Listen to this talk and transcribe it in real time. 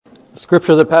The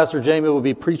scripture that Pastor Jamie will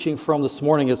be preaching from this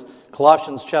morning is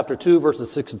Colossians chapter 2,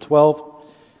 verses 6 and 12.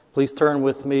 Please turn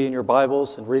with me in your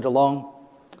Bibles and read along.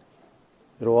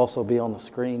 It'll also be on the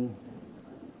screen.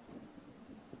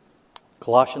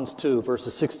 Colossians 2,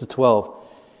 verses 6 to 12.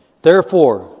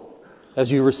 Therefore, as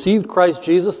you received Christ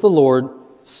Jesus the Lord,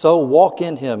 so walk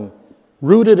in him,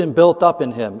 rooted and built up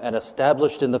in him, and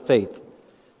established in the faith,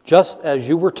 just as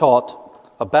you were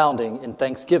taught, abounding in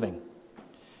thanksgiving.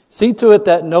 See to it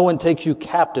that no one takes you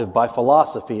captive by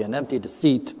philosophy and empty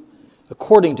deceit,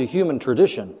 according to human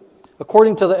tradition,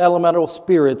 according to the elemental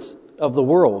spirits of the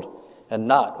world, and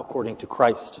not according to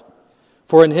Christ.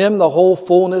 For in him the whole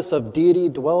fullness of deity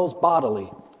dwells bodily,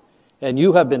 and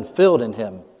you have been filled in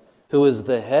him, who is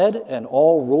the head and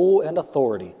all rule and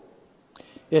authority.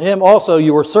 In him also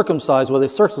you were circumcised with a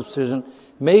circumcision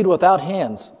made without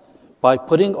hands, by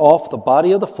putting off the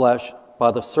body of the flesh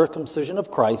by the circumcision of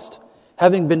Christ,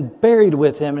 having been buried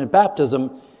with him in baptism,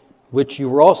 which you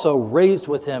were also raised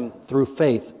with him through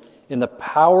faith in the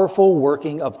powerful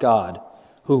working of God,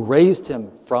 who raised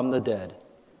him from the dead.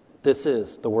 This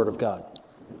is the word of God.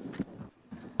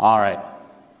 All right.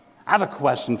 I have a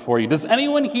question for you. Does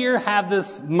anyone here have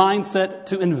this mindset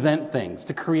to invent things,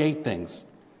 to create things?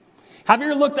 Have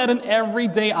you ever looked at an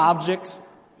everyday object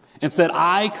and said,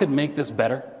 I could make this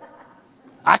better?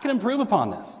 I could improve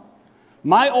upon this.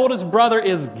 My oldest brother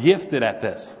is gifted at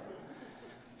this.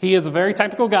 He is a very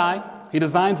technical guy. He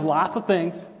designs lots of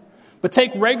things. But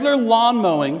take regular lawn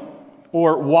mowing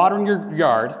or watering your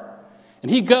yard,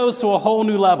 and he goes to a whole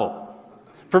new level.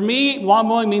 For me, lawn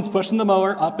mowing means pushing the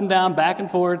mower up and down, back and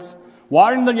forwards.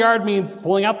 Watering the yard means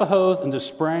pulling out the hose and just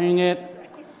spraying it,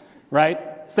 right?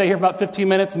 Stay here for about 15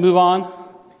 minutes and move on.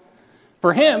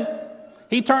 For him,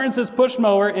 he turns his push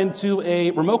mower into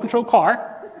a remote control car,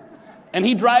 and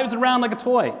he drives it around like a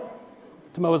toy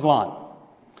to mow his lawn.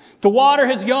 To water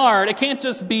his yard, it can't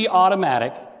just be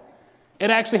automatic. It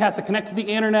actually has to connect to the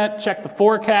internet, check the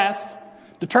forecast,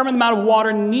 determine the amount of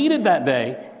water needed that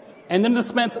day, and then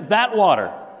dispense that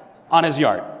water on his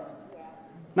yard.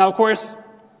 Now, of course,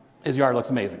 his yard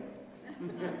looks amazing.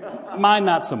 Mine,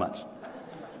 not so much.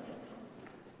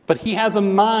 But he has a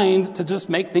mind to just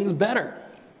make things better.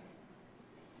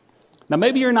 Now,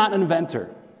 maybe you're not an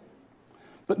inventor,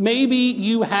 but maybe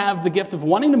you have the gift of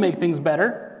wanting to make things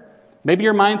better. Maybe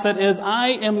your mindset is, I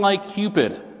am like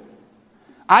Cupid.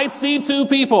 I see two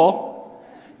people,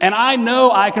 and I know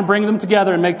I can bring them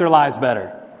together and make their lives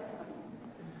better.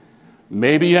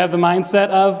 Maybe you have the mindset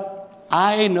of,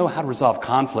 I know how to resolve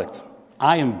conflict.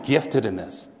 I am gifted in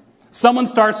this. Someone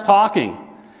starts talking,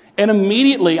 and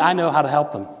immediately I know how to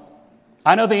help them.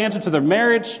 I know the answer to their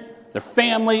marriage, their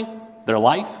family, their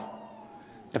life.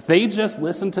 If they just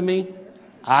listen to me,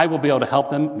 I will be able to help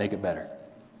them make it better.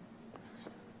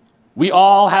 We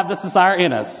all have this desire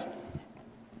in us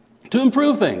to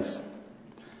improve things,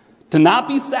 to not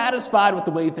be satisfied with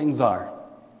the way things are.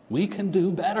 We can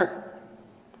do better.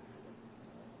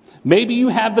 Maybe you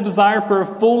have the desire for a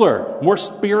fuller, more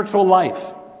spiritual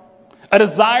life, a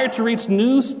desire to reach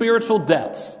new spiritual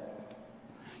depths.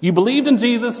 You believed in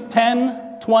Jesus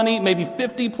 10, 20, maybe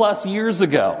 50 plus years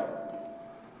ago.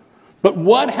 But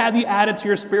what have you added to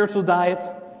your spiritual diet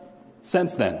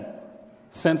since then?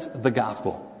 Since the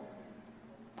gospel,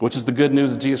 which is the good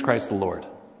news of Jesus Christ the Lord.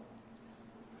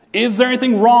 Is there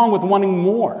anything wrong with wanting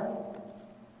more?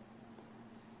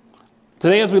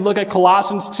 Today, as we look at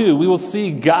Colossians 2, we will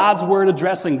see God's word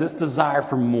addressing this desire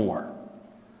for more.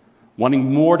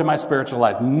 Wanting more to my spiritual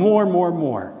life.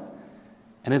 More.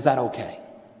 And is that okay?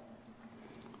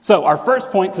 So, our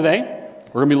first point today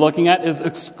we're going to be looking at is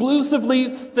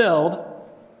exclusively filled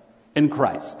in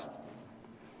Christ.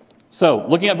 So,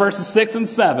 looking at verses 6 and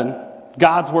 7,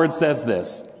 God's word says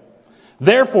this.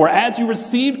 Therefore, as you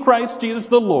received Christ Jesus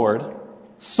the Lord,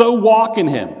 so walk in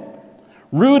him,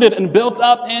 rooted and built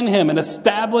up in him and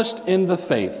established in the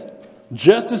faith,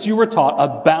 just as you were taught,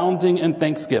 abounding in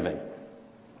thanksgiving.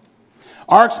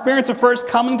 Our experience of first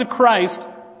coming to Christ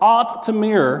ought to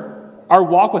mirror our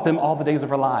walk with him all the days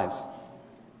of our lives.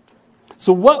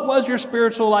 So what was your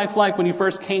spiritual life like when you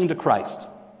first came to Christ?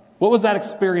 What was that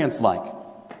experience like?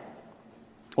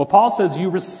 Well, Paul says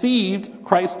you received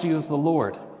Christ Jesus the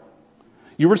Lord.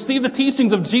 You received the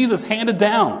teachings of Jesus handed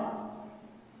down.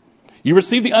 You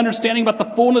received the understanding about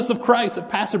the fullness of Christ that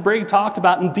Pastor Brady talked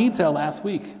about in detail last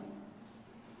week.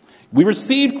 We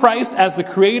received Christ as the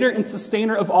creator and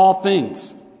sustainer of all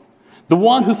things, the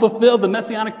one who fulfilled the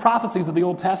messianic prophecies of the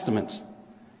Old Testament.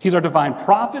 He's our divine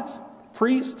prophet,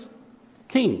 priest,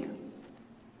 king.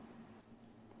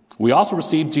 We also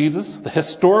received Jesus, the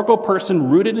historical person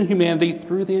rooted in humanity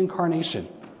through the incarnation.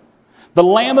 The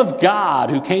Lamb of God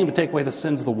who came to take away the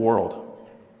sins of the world.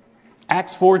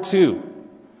 Acts 4:2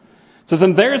 says,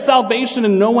 and there is salvation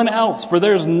in no one else, for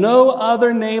there is no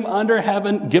other name under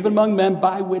heaven given among men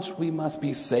by which we must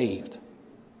be saved.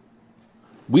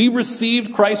 We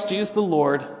received Christ Jesus the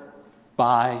Lord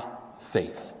by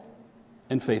faith,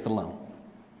 and faith alone.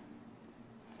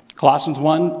 Colossians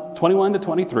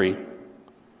 1:21-23,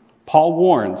 Paul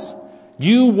warns,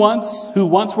 you who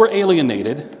once were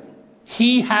alienated,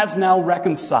 he has now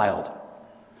reconciled.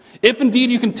 If indeed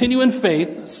you continue in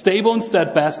faith, stable and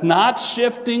steadfast, not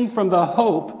shifting from the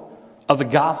hope of the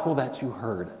gospel that you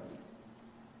heard.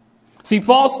 See,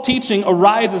 false teaching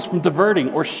arises from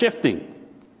diverting or shifting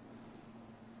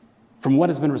from what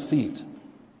has been received.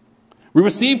 We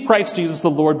receive Christ Jesus the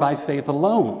Lord by faith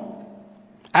alone.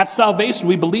 At salvation,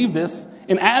 we believe this,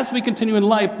 and as we continue in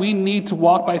life, we need to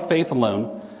walk by faith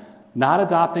alone, not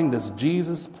adopting this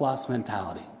Jesus plus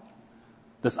mentality.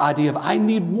 This idea of, I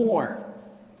need more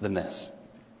than this.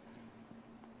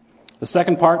 The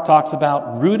second part talks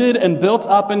about rooted and built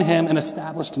up in him and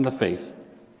established in the faith.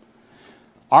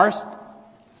 Our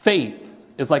faith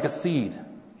is like a seed.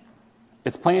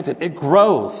 It's planted. It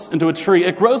grows into a tree.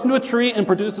 It grows into a tree and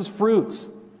produces fruits,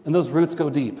 and those roots go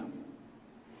deep.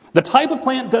 The type of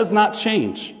plant does not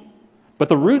change, but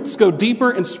the roots go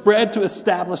deeper and spread to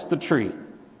establish the tree.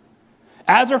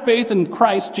 As our faith in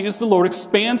Christ, Jesus the Lord,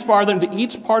 expands farther into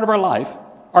each part of our life,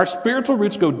 our spiritual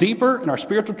roots go deeper and our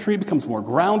spiritual tree becomes more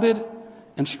grounded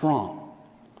and strong.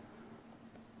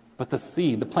 But the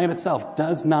seed, the plant itself,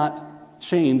 does not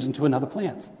change into another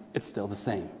plant. It's still the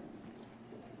same.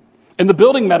 In the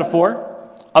building metaphor,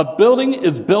 a building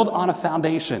is built on a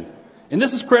foundation. And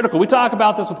this is critical. We talk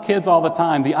about this with kids all the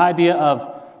time. The idea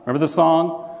of, remember the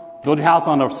song? Build your house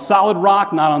on a solid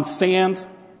rock, not on sand.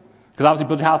 Because obviously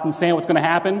build your house on sand, what's going to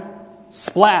happen?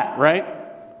 Splat, right?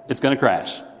 It's going to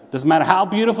crash. Doesn't matter how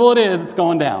beautiful it is, it's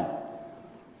going down.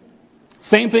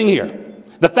 Same thing here.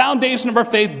 The foundation of our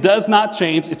faith does not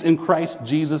change. It's in Christ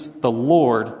Jesus the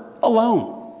Lord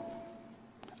alone.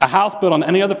 A house built on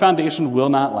any other foundation will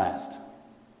not last.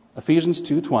 Ephesians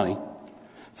 2:20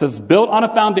 says, built on a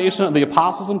foundation of the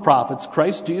apostles and prophets,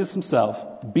 Christ Jesus himself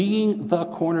being the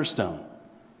cornerstone.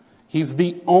 He's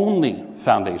the only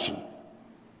foundation.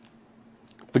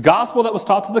 The gospel that was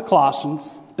taught to the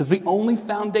Colossians is the only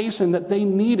foundation that they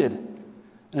needed,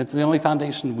 and it's the only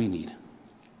foundation we need.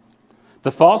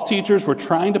 The false teachers were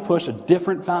trying to push a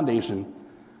different foundation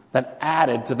that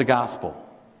added to the gospel,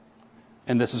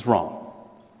 and this is wrong.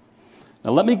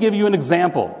 Now let me give you an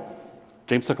example.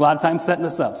 James took a lot of time setting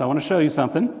this up, so I want to show you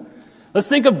something. Let's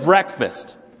think of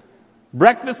breakfast.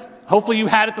 Breakfast, hopefully you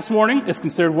had it this morning. It's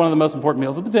considered one of the most important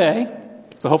meals of the day,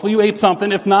 so hopefully you ate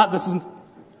something. If not, this is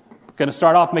going to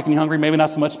start off making you hungry, maybe not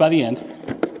so much by the end.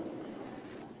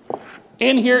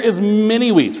 In here is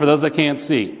mini wheats, for those that can't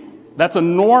see. That's a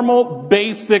normal,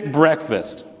 basic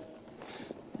breakfast.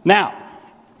 Now,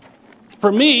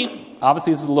 for me,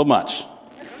 obviously this is a little much.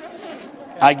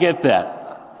 I get that.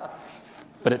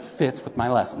 But it fits with my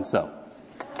lesson, so.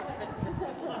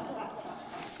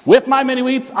 With my mini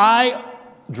wheats, I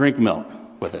drink milk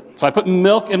with it. So I put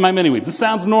milk in my mini wheats. This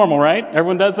sounds normal, right?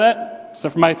 Everyone does that?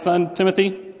 Except for my son,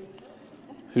 Timothy,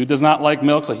 who does not like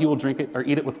milk, so he will drink it or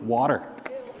eat it with water.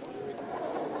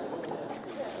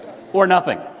 Or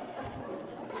nothing.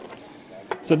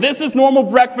 So this is normal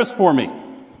breakfast for me.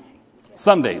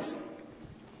 Some days.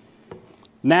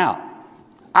 Now,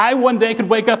 I one day could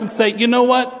wake up and say, you know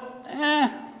what?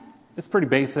 It's pretty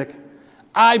basic.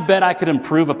 I bet I could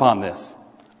improve upon this.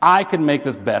 I could make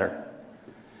this better.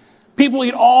 People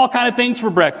eat all kind of things for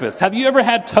breakfast. Have you ever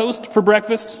had toast for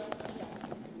breakfast?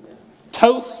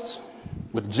 Toast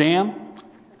with jam.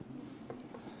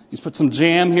 You just put some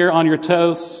jam here on your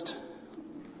toast.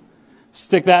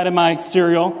 Stick that in my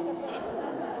cereal.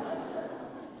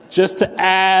 Just to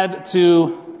add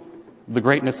to the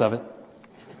greatness of it.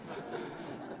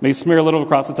 Maybe smear a little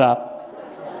across the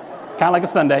top. Kind of like a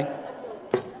sundae.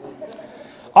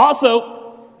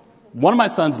 Also, one of my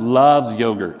sons loves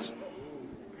yogurt.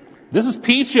 This is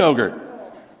peach yogurt,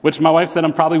 which my wife said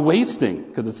I'm probably wasting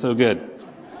because it's so good.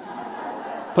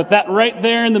 Put that right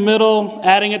there in the middle,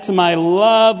 adding it to my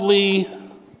lovely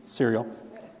cereal.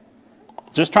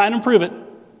 Just trying to improve it,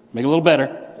 make it a little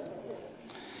better.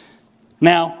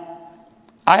 Now,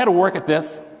 I had to work at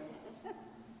this.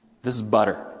 This is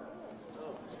butter.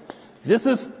 This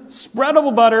is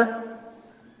spreadable butter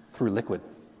through liquid.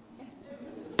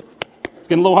 It's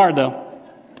getting a little hard, though.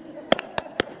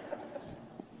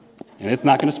 And it's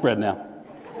not going to spread now.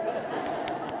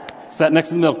 Sat next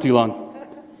to the milk too long.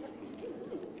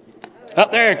 Oh,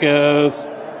 there it goes.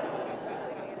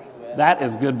 That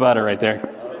is good butter right there.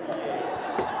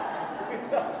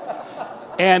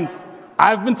 And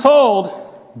I've been told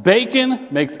bacon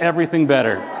makes everything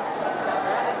better.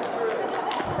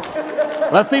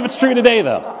 Let's see if it's true today,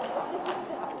 though.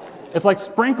 It's like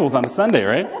sprinkles on a Sunday,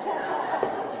 right?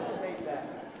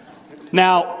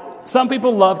 Now, some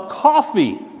people love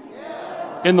coffee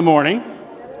in the morning.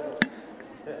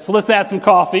 So let's add some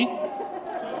coffee.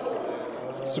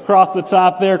 Just across the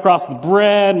top there, across the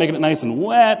bread, making it nice and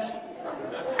wet.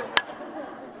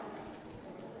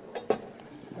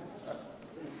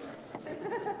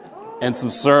 And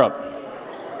some syrup.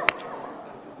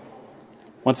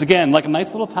 Once again, like a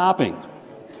nice little topping.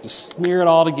 Just smear it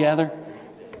all together.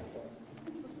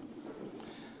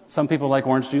 Some people like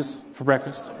orange juice for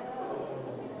breakfast.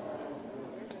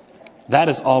 That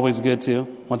is always good too.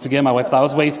 Once again, my wife thought I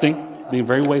was wasting, being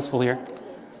very wasteful here.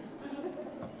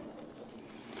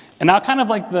 And now kind of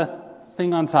like the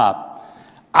thing on top.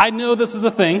 I know this is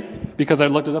a thing because I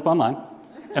looked it up online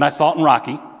and I saw it in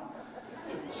Rocky.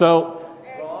 So,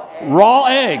 raw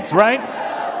eggs, right?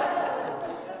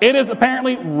 It is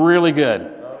apparently really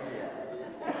good.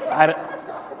 I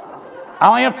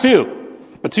only have 2,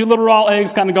 but 2 little raw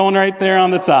eggs kind of going right there on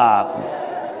the top.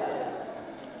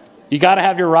 You got to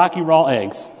have your Rocky raw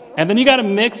eggs. And then you got to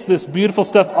mix this beautiful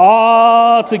stuff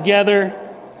all together.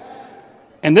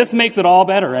 And this makes it all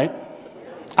better, right?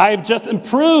 I've just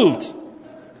improved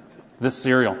this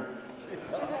cereal.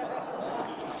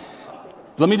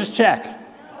 Let me just check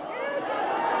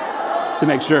to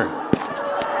make sure.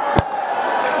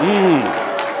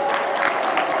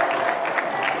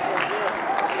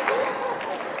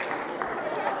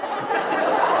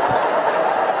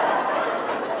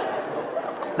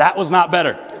 That was not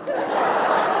better.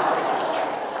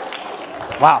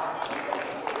 Wow.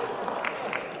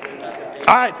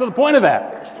 All right, so the point of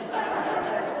that.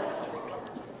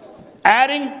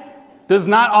 Adding does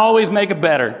not always make it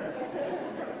better.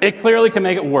 It clearly can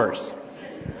make it worse.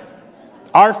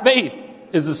 Our faith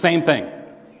is the same thing.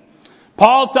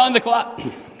 Paul's telling the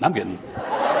I'm getting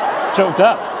choked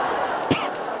up.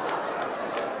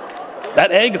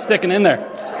 That egg is sticking in there.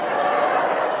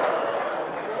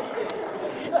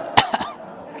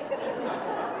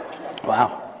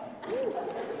 Wow.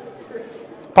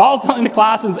 Paul's telling the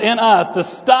Colossians and us to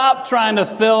stop trying to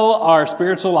fill our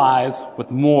spiritual lives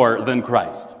with more than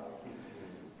Christ.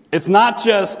 It's not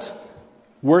just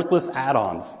worthless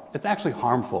add-ons. It's actually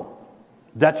harmful,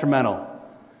 detrimental.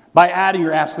 By adding,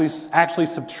 you're actually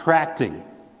subtracting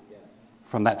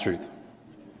from that truth.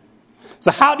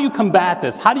 So how do you combat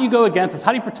this? How do you go against this?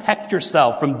 How do you protect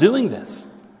yourself from doing this?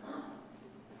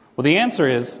 Well, the answer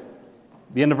is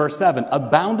the end of verse 7,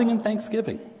 abounding in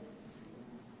thanksgiving.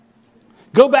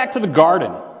 Go back to the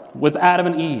garden with Adam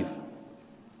and Eve.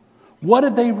 What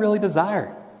did they really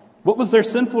desire? What was their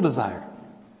sinful desire?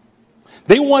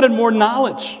 They wanted more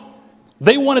knowledge.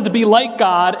 They wanted to be like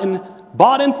God and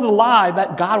bought into the lie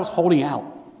that God was holding out.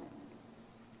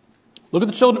 Look at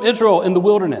the children of Israel in the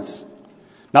wilderness.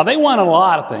 Now, they wanted a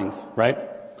lot of things, right?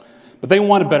 But they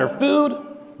wanted better food,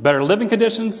 better living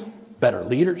conditions, better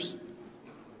leaders.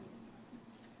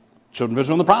 Children of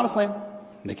Israel in the promised land.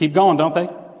 They keep going, don't they?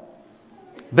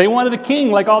 They wanted a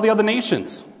king like all the other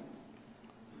nations.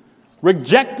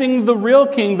 Rejecting the real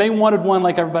king, they wanted one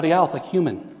like everybody else, a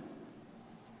human.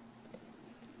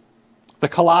 The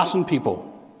Colossian people,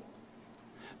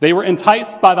 they were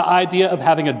enticed by the idea of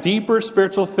having a deeper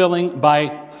spiritual filling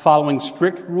by following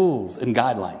strict rules and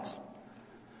guidelines.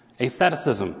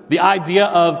 Asceticism, the idea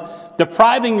of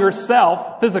depriving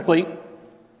yourself physically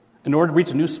in order to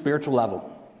reach a new spiritual level.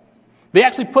 They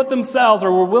actually put themselves,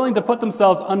 or were willing to put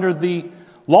themselves under the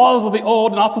laws of the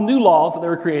old and also new laws that they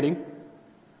were creating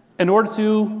in order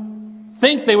to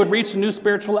think they would reach a new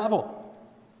spiritual level.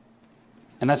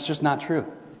 And that's just not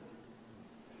true.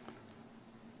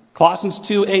 Colossians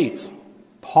 2:8,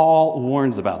 Paul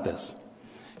warns about this.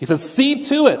 He says, see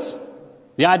to it.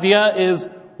 The idea is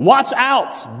watch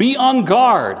out, be on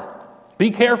guard,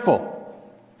 be careful.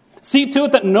 See to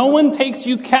it that no one takes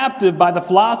you captive by the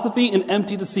philosophy and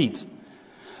empty deceit,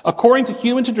 according to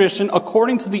human tradition,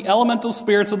 according to the elemental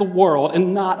spirits of the world,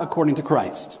 and not according to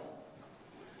Christ.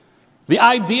 The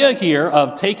idea here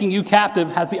of taking you captive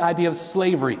has the idea of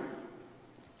slavery.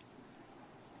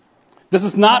 This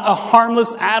is not a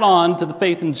harmless add-on to the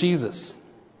faith in Jesus.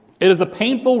 It is a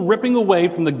painful ripping away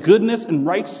from the goodness and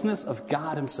righteousness of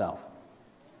God himself.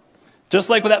 Just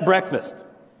like with that breakfast.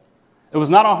 It was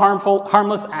not a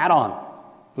harmless add-on.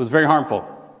 It was very harmful.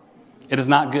 It is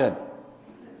not good.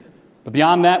 But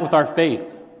beyond that, with our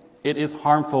faith, it is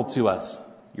harmful to us.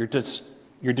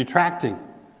 You're detracting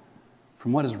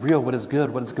from what is real, what is good,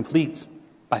 what is complete,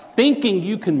 by thinking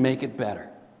you can make it better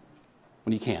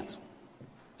when you can't,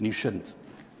 and you shouldn't.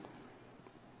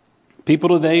 People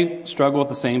today struggle with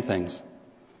the same things.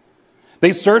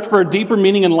 They search for a deeper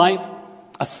meaning in life,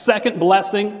 a second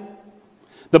blessing,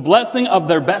 the blessing of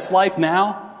their best life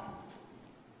now.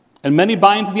 And many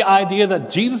buy into the idea that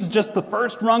Jesus is just the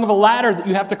first rung of a ladder that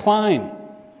you have to climb,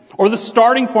 or the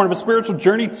starting point of a spiritual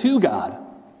journey to God.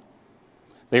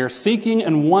 They are seeking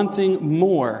and wanting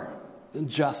more than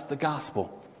just the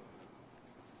gospel.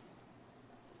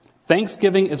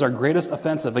 Thanksgiving is our greatest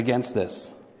offensive against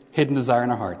this hidden desire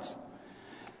in our hearts.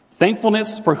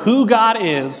 Thankfulness for who God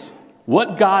is,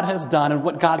 what God has done, and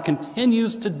what God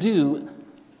continues to do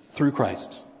through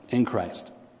Christ, in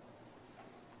Christ.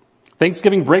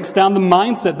 Thanksgiving breaks down the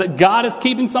mindset that God is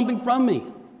keeping something from me.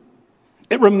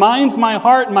 It reminds my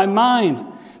heart and my mind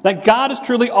that God is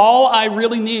truly all I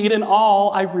really need and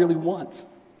all I really want.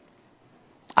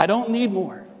 I don't need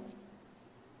more.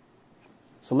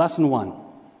 So lesson 1.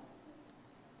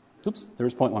 Oops, there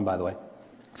was point 1, by the way.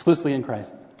 Exclusively in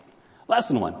Christ.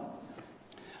 Lesson 1.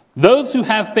 Those who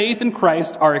have faith in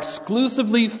Christ are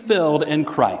exclusively filled in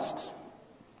Christ.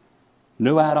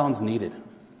 No add-ons needed.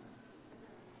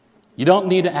 You don't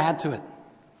need to add to it.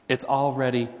 It's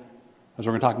already, as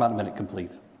we're going to talk about in a minute,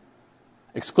 complete.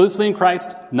 Exclusively in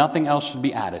Christ, nothing else should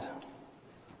be added.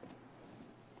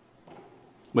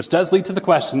 Which does lead to the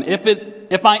question,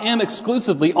 if I am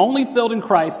exclusively only filled in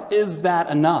Christ, is that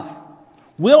enough?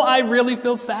 Will I really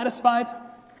feel satisfied?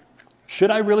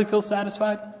 Should I really feel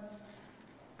satisfied?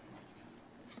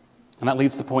 And that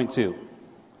leads to point 2.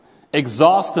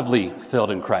 Exhaustively filled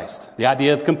in Christ. The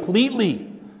idea of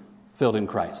completely filled in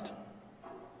Christ.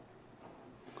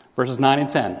 Verses 9 and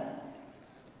 10.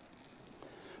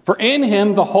 For in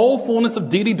him the whole fullness of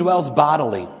deity dwells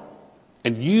bodily,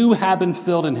 and you have been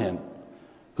filled in him,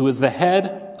 who is the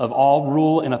head of all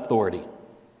rule and authority.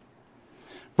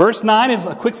 Verse 9 is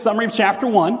a quick summary of chapter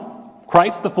 1,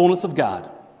 Christ the fullness of God.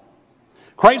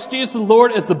 Christ Jesus the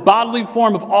Lord is the bodily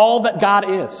form of all that God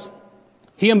is.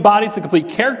 He embodies the complete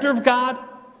character of God,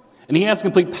 and he has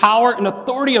complete power and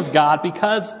authority of God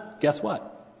because, guess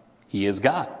what? He is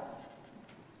God.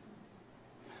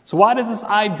 So why does this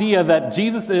idea that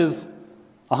Jesus is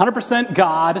 100%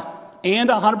 God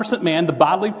and 100% man, the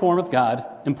bodily form of God,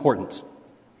 important?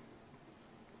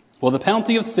 Well, the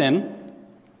penalty of sin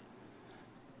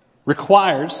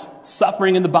requires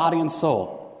suffering in the body and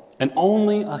soul, and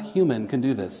only a human can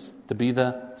do this, to be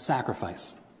the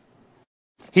sacrifice.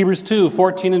 Hebrews 2,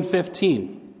 14 and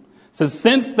 15 says,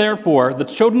 Since therefore the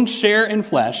children share in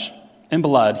flesh and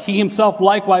blood, he himself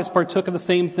likewise partook of the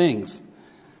same things,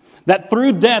 that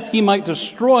through death he might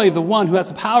destroy the one who has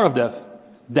the power of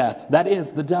death, that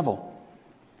is, the devil,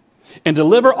 and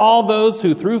deliver all those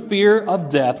who through fear of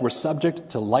death were subject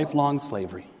to lifelong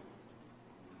slavery.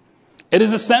 It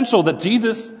is essential that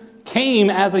Jesus came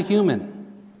as a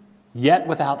human, yet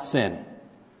without sin.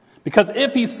 Because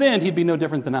if he sinned, he'd be no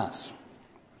different than us.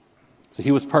 So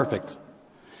he was perfect.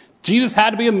 Jesus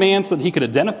had to be a man so that he could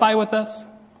identify with us,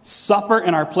 suffer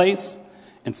in our place,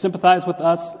 and sympathize with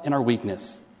us in our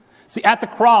weakness. See, at the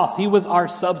cross, he was our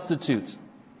substitute.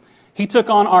 He took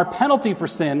on our penalty for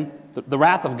sin, the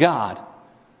wrath of God,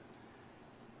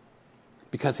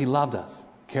 because he loved us,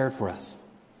 cared for us.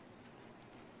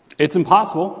 It's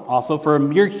impossible also for a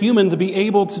mere human to be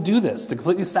able to do this, to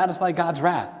completely satisfy God's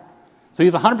wrath. So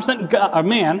he's 100% a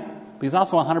man, but he's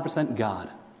also 100% God.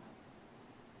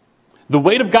 The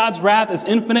weight of God's wrath is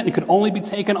infinite and could only be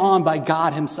taken on by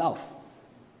God himself.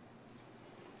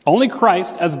 Only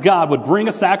Christ as God would bring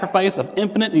a sacrifice of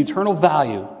infinite and eternal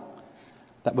value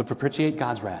that would propitiate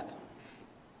God's wrath.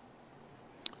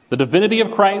 The divinity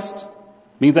of Christ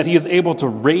means that he is able to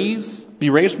be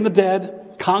raised from the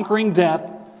dead, conquering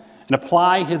death, and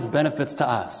apply his benefits to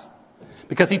us.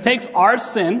 Because he takes our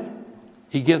sin,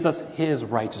 he gives us his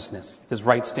righteousness, his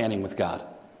right standing with God.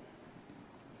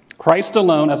 Christ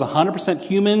alone, as 100%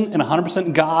 human and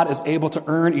 100% God, is able to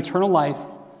earn eternal life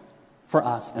for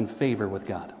us and favor with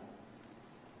God.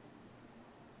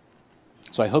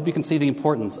 So I hope you can see the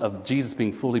importance of Jesus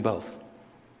being fully both.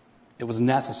 It was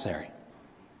necessary.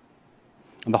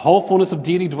 And the whole fullness of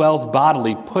deity dwells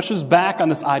bodily pushes back on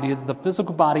this idea that the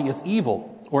physical body is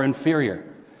evil or inferior,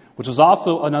 which was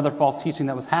also another false teaching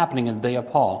that was happening in the day of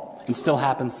Paul and still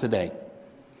happens today.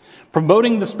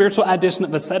 Promoting the spiritual addition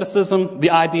of asceticism, the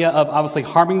idea of obviously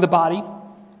harming the body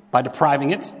by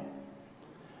depriving it.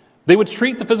 They would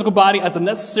treat the physical body as a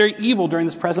necessary evil during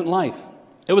this present life.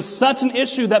 It was such an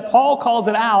issue that Paul calls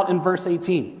it out in verse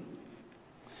 18.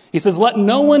 He says, Let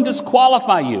no one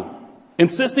disqualify you,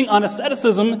 insisting on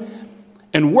asceticism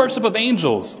and worship of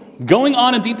angels, going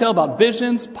on in detail about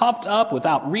visions, puffed up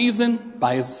without reason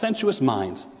by his sensuous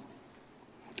mind.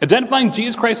 Identifying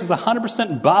Jesus Christ as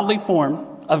 100% bodily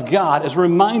form of God is a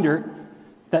reminder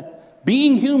that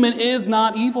being human is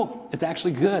not evil. It's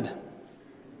actually good.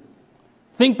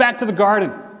 Think back to the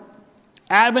garden.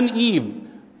 Adam and Eve,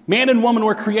 man and woman,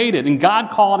 were created, and God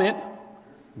called it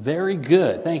very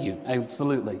good. Thank you.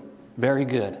 Absolutely. Very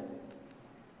good.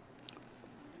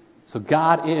 So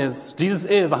Jesus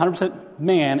is 100%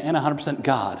 man and 100%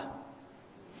 God.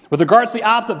 With regards to the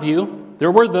opposite view,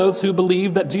 there were those who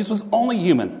believed that Jesus was only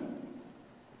human.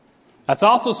 That's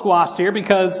also squashed here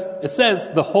because it says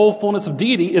the whole fullness of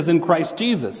deity is in Christ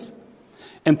Jesus.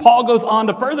 And Paul goes on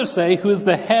to further say who is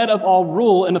the head of all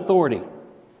rule and authority.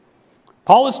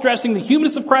 Paul is stressing the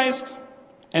humanness of Christ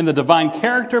and the divine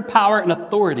character, power, and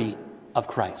authority of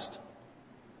Christ.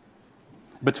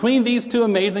 Between these two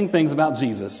amazing things about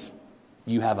Jesus,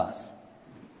 you have us.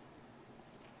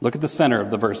 Look at the center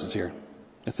of the verses here.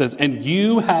 It says, and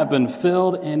you have been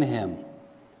filled in him.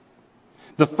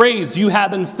 The phrase, you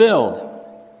have been filled,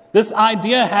 this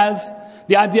idea has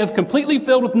the idea of completely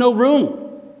filled with no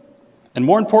room. And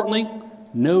more importantly,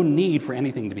 no need for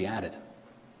anything to be added.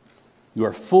 You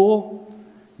are full,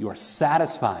 you are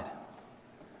satisfied.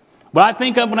 What I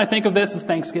think of when I think of this is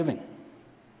Thanksgiving.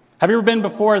 Have you ever been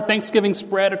before a Thanksgiving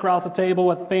spread across the table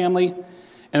with family,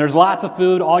 and there's lots of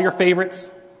food, all your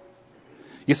favorites?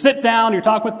 You sit down, you're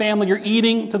talking with family, you're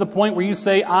eating to the point where you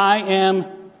say, I am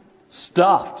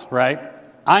stuffed, right?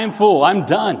 I am full, I'm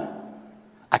done.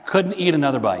 I couldn't eat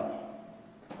another bite.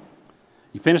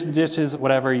 You finish the dishes,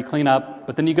 whatever, you clean up,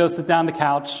 but then you go sit down on the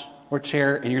couch or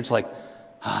chair, and you're just like,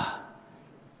 I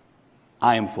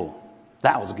am full.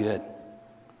 That was good.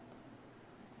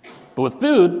 But with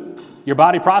food, your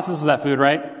body processes that food,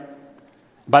 right?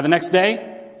 By the next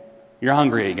day, you're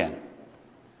hungry again.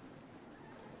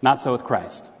 Not so with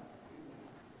Christ.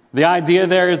 The idea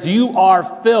there is you are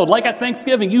filled. Like at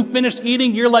Thanksgiving, you finished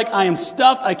eating, you're like, I am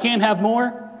stuffed, I can't have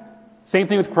more. Same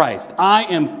thing with Christ. I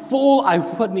am full, I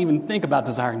wouldn't even think about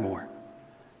desiring more.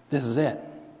 This is it.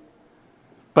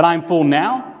 But I'm full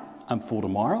now, I'm full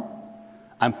tomorrow,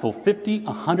 I'm full 50,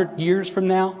 100 years from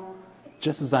now,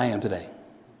 just as I am today.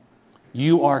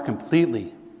 You are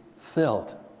completely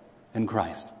filled in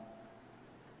Christ.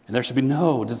 And there should be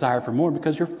no desire for more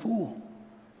because you're full.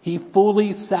 He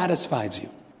fully satisfies you.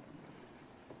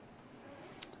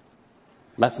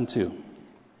 Lesson 2.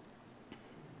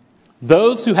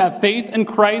 Those who have faith in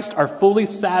Christ are fully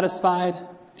satisfied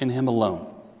in him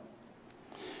alone.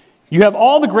 You have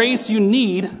all the grace you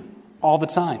need all the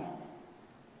time.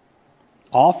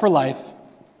 All for life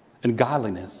and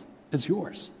godliness is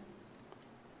yours.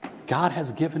 God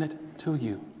has given it to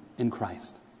you in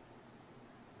Christ.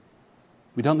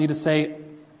 We don't need to say,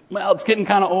 well, it's getting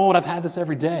kind of old, I've had this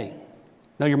every day.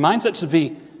 No, your mindset should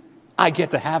be, I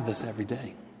get to have this every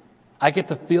day. I get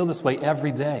to feel this way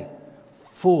every day,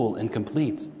 full and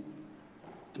complete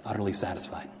and utterly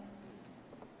satisfied.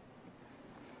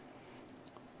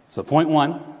 So point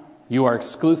 1, you are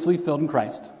exclusively filled in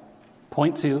Christ.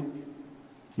 Point 2,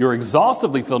 you're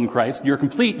exhaustively filled in Christ. You're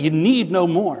complete. You need no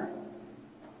more.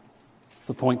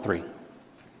 So point 3,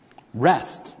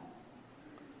 rest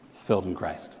filled in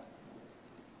Christ.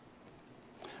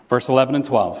 Verse 11 and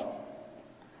 12.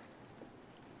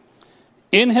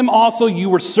 In him also you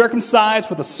were circumcised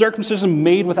with a circumcision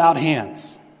made without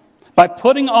hands, by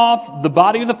putting off the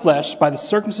body of the flesh by the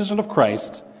circumcision of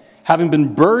Christ, having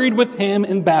been buried with him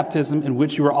in baptism, in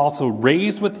which you were also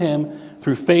raised with him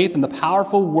through faith in the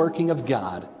powerful working of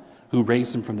God, who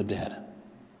raised him from the dead.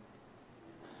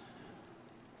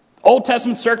 Old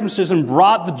Testament circumcision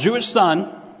brought the Jewish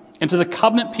son into the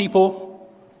covenant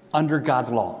people under God's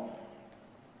law.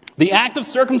 The act of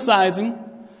circumcising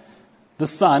the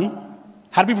son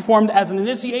had to be performed as an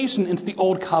initiation into the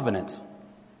old covenant.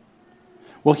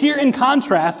 Well, here in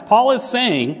contrast, Paul is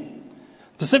saying,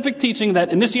 specific teaching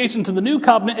that initiation to the new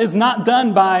covenant is not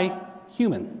done by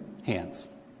human hands,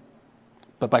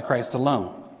 but by Christ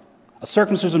alone. A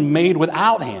circumcision made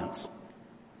without hands.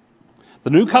 The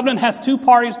new covenant has two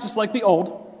parties just like the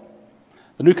old.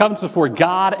 The new covenant's before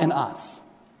God and us.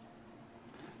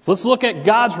 So let's look at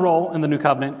God's role in the new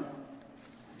covenant,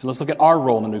 and let's look at our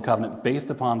role in the new covenant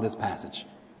based upon this passage.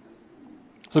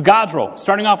 So God's role,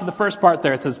 starting off with the first part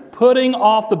there, it says, putting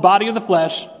off the body of the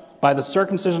flesh by the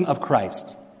circumcision of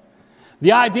Christ.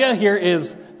 The idea here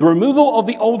is the removal of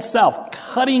the old self,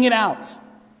 cutting it out.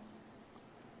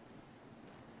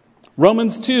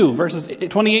 Romans 2, verses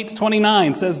 28 to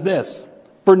 29 says this,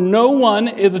 for no one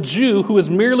is a Jew who is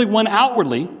merely one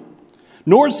outwardly,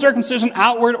 nor is circumcision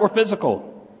outward or physical.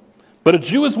 But a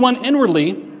Jew is one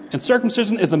inwardly, and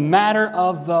circumcision is a matter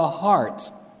of the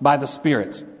heart by the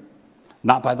Spirit,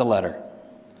 not by the letter.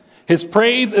 His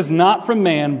praise is not from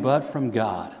man, but from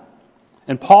God.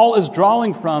 And Paul is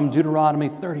drawing from Deuteronomy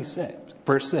 36,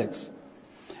 verse 6.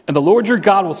 And the Lord your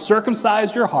God will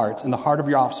circumcise your hearts and the heart of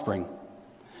your offspring,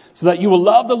 so that you will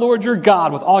love the Lord your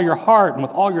God with all your heart and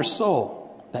with all your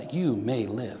soul, that you may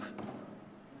live.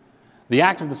 The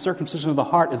act of the circumcision of the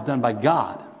heart is done by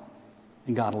God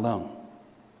and God alone.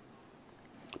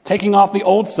 Taking off the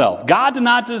old self. God did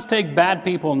not just take bad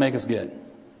people and make us good.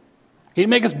 He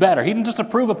didn't make us better. He didn't just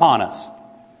improve upon us.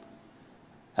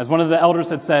 As one of the elders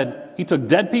had said, he took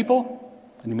dead people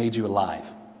and he made you alive.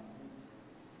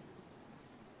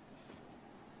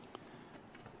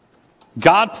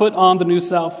 God put on the new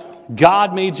self.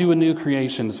 God made you a new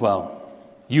creation as well.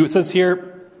 It says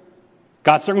here,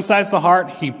 God circumcised the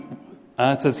heart.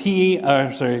 It says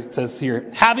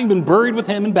here, having been buried with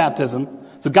him in baptism.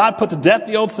 So God put to death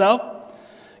the old self.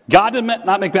 God did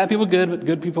not make bad people good,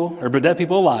 but dead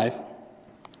people alive.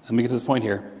 Let me get to this point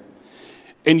here.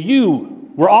 And you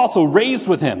were also raised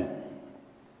with him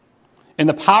in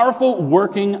the powerful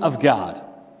working of God.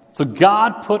 So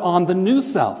God put on the new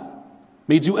self,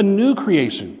 made you a new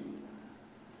creation.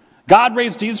 God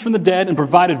raised Jesus from the dead and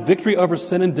provided victory over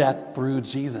sin and death through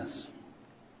Jesus.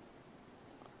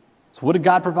 So what did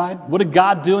God provide? What did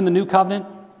God do in the new covenant?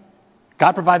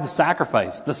 God provided the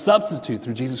sacrifice, the substitute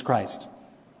through Jesus Christ.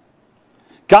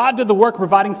 God did the work of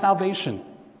providing salvation.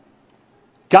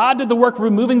 God did the work of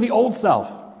removing the old self.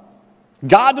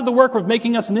 God did the work of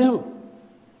making us new.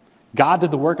 God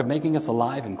did the work of making us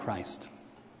alive in Christ.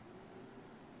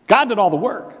 God did all the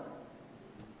work.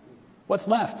 What's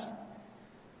left?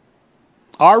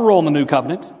 Our role in the new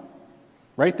covenant,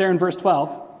 right there in verse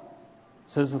 12,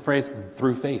 says the phrase,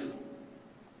 through faith.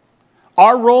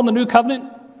 Our role in the new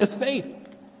covenant is faith.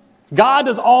 God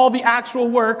does all the actual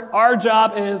work. Our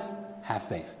job is have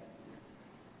faith.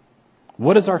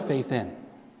 What is our faith in?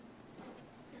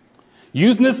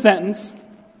 Using this sentence,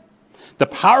 the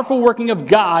powerful working of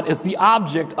God is the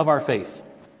object of our faith.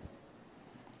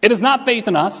 It is not faith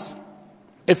in us.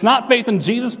 It's not faith in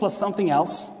Jesus plus something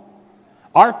else.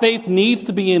 Our faith needs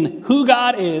to be in who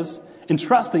God is and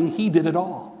trusting he did it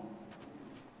all.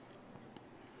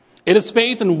 It is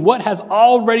faith in what has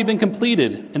already been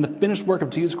completed in the finished work of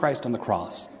Jesus Christ on the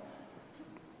cross.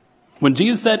 When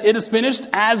Jesus said, "It is finished,"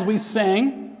 as we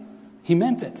sang, he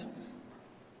meant it.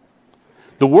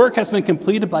 The work has been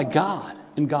completed by God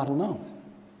and God alone.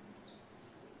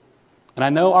 And I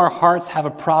know our hearts have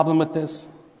a problem with this,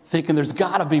 thinking there's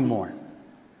got to be more.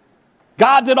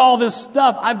 God did all this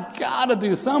stuff. I've got to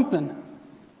do something.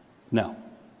 No.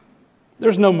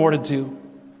 There's no more to do.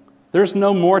 There's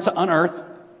no more to unearth.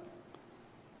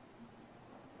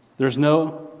 There's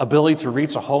no ability to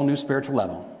reach a whole new spiritual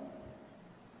level.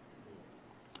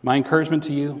 My encouragement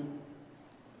to you,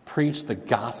 preach the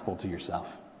gospel to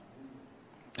yourself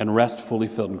and rest fully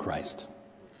filled in Christ.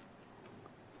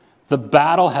 The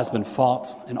battle has been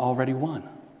fought and already won.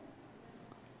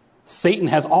 Satan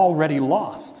has already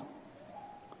lost.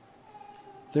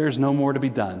 There is no more to be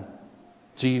done.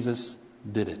 Jesus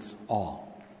did it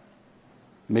all.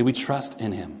 May we trust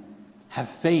in him. Have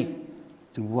faith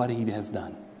in what he has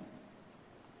done.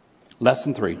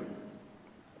 Lesson 3.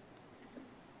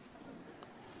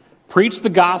 Preach the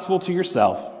gospel to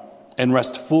yourself and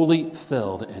rest fully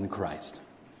filled in Christ.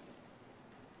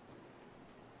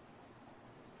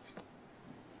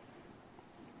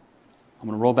 I'm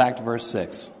going to roll back to verse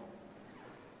 6.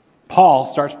 Paul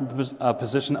starts from a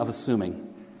position of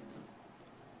assuming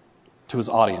to his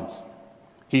audience.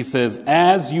 He says,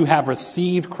 as you have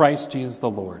received Christ Jesus the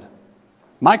Lord.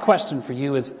 My question for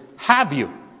you is, have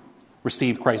you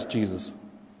received Christ Jesus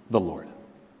the Lord?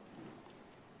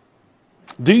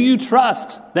 Do you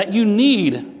trust that you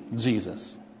need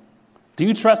Jesus? Do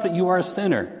you trust that you are a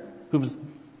sinner who's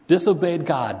disobeyed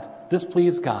God,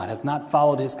 displeased God, have not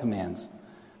followed his commands,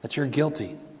 that you're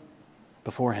guilty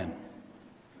before him?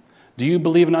 Do you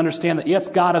believe and understand that, yes,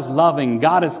 God is loving,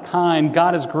 God is kind,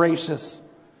 God is gracious,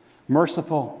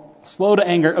 merciful, slow to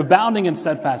anger, abounding in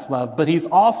steadfast love, but he's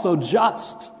also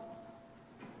just.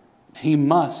 He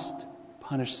must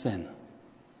punish sin.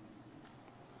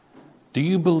 Do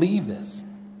you believe this?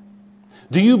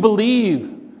 Do you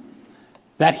believe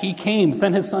that he came,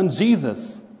 sent his son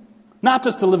Jesus, not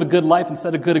just to live a good life and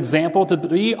set a good example, to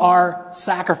be our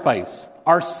sacrifice,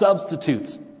 our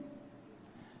substitute?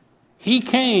 He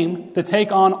came to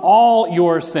take on all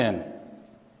your sin,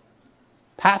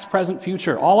 past, present,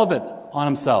 future, all of it on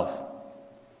himself,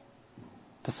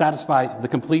 to satisfy the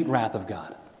complete wrath of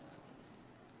God.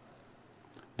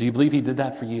 Do you believe he did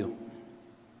that for you?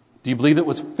 Do you believe it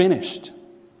was finished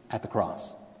at the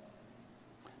cross?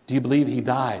 Do you believe he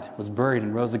died, was buried,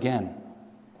 and rose again,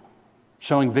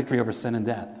 showing victory over sin and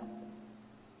death?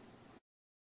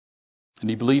 And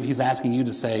do you believe he's asking you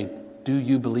to say, do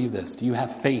you believe this? Do you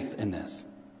have faith in this?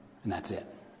 And that's it.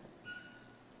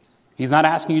 He's not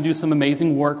asking you to do some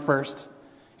amazing work first.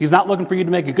 He's not looking for you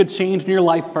to make a good change in your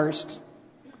life first.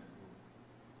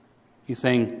 He's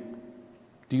saying,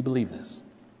 do you believe this?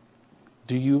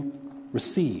 Do you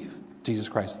receive Jesus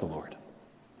Christ the Lord?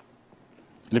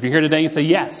 And if you're here today and you say,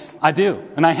 yes, I do,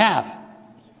 and I have.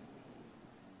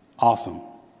 Awesome.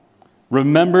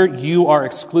 Remember, you are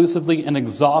exclusively and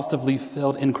exhaustively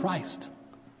filled in Christ.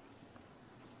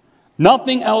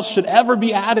 Nothing else should ever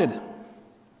be added.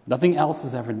 Nothing else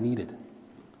is ever needed.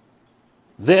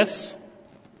 This,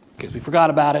 in case we forgot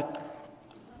about it,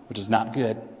 which is not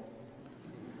good,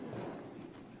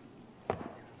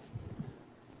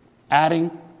 adding,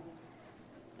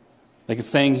 like it's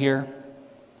saying here,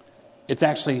 it's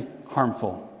actually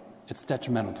harmful. It's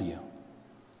detrimental to you.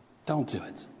 Don't do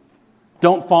it.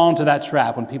 Don't fall into that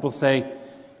trap when people say,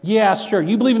 yeah, sure,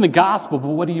 you believe in the gospel, but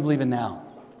what do you believe in now?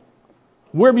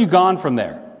 Where have you gone from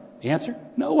there? The answer?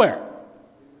 Nowhere.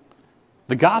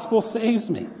 The gospel saves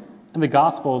me. And the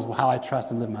gospel is how I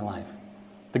trust and live my life.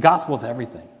 The gospel is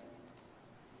everything.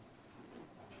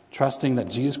 Trusting that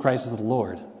Jesus Christ is the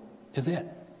Lord is it.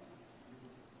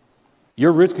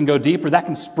 Your roots can go deeper. That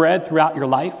can spread throughout your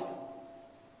life,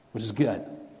 which is good.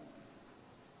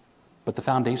 But the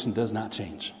foundation does not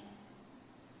change.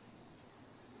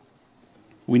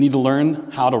 We need to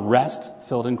learn how to rest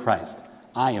filled in Christ.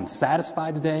 I am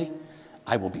satisfied today.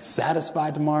 I will be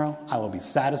satisfied tomorrow. I will be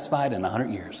satisfied in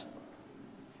 100 years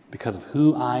because of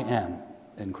who I am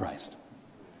in Christ.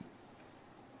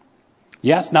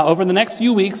 Yes, now over the next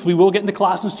few weeks, we will get into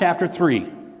Colossians chapter 3.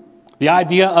 The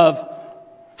idea of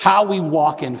how we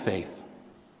walk in faith,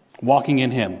 walking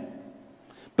in Him.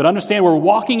 But understand, we're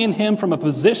walking in Him from a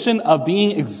position of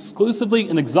being exclusively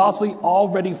and exhaustively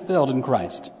already filled in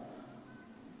Christ.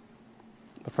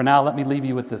 But for now, let me leave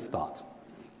you with this thought.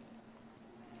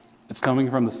 It's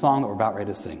coming from the song that we're about ready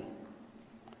to sing.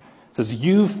 It says,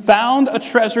 you found a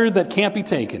treasure that can't be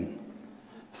taken,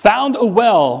 found a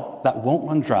well that won't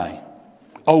run dry.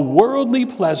 A worldly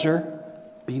pleasure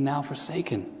be now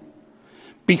forsaken.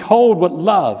 Behold what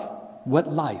love, what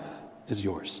life is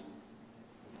yours.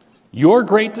 Your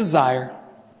great desire,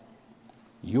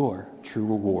 your true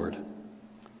reward.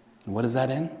 And what is that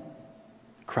in?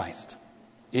 Christ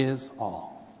is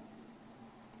all.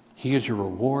 He is your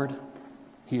reward.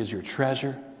 He is your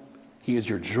treasure. He is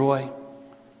your joy.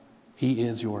 He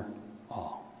is your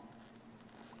all.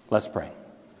 Let's pray.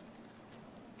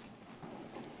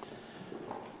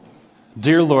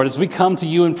 Dear Lord, as we come to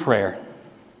you in prayer,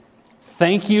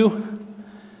 thank you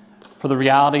for the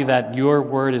reality that your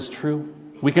word is true.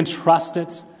 We can trust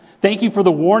it. Thank you for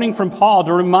the warning from Paul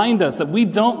to remind us that we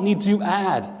don't need to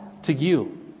add to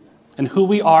you and who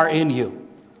we are in you.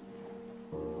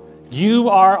 You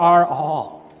are our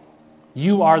all.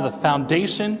 You are the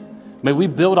foundation. May we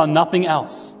build on nothing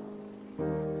else.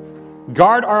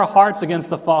 Guard our hearts against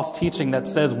the false teaching that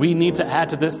says we need to add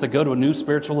to this to go to a new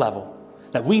spiritual level,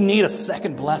 that we need a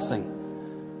second blessing.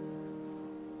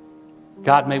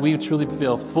 God, may we truly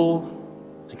feel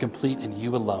full and complete in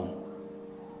you alone.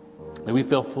 May we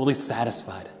feel fully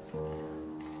satisfied.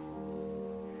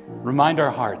 Remind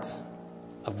our hearts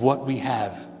of what we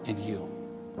have in you,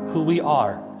 who we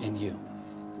are in you.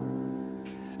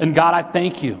 And God, I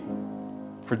thank you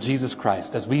for Jesus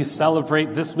Christ as we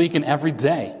celebrate this week and every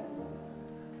day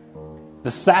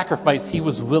the sacrifice he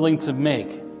was willing to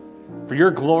make for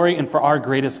your glory and for our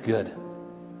greatest good.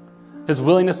 His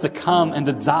willingness to come and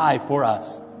to die for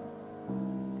us,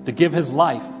 to give his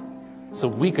life so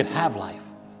we could have life.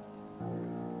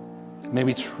 May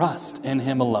we trust in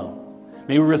him alone.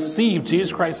 May we receive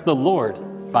Jesus Christ the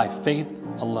Lord by faith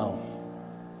alone.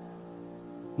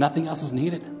 Nothing else is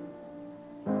needed.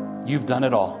 You've done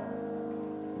it all.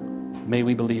 May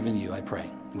we believe in you, I pray.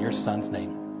 In your Son's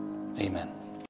name, amen.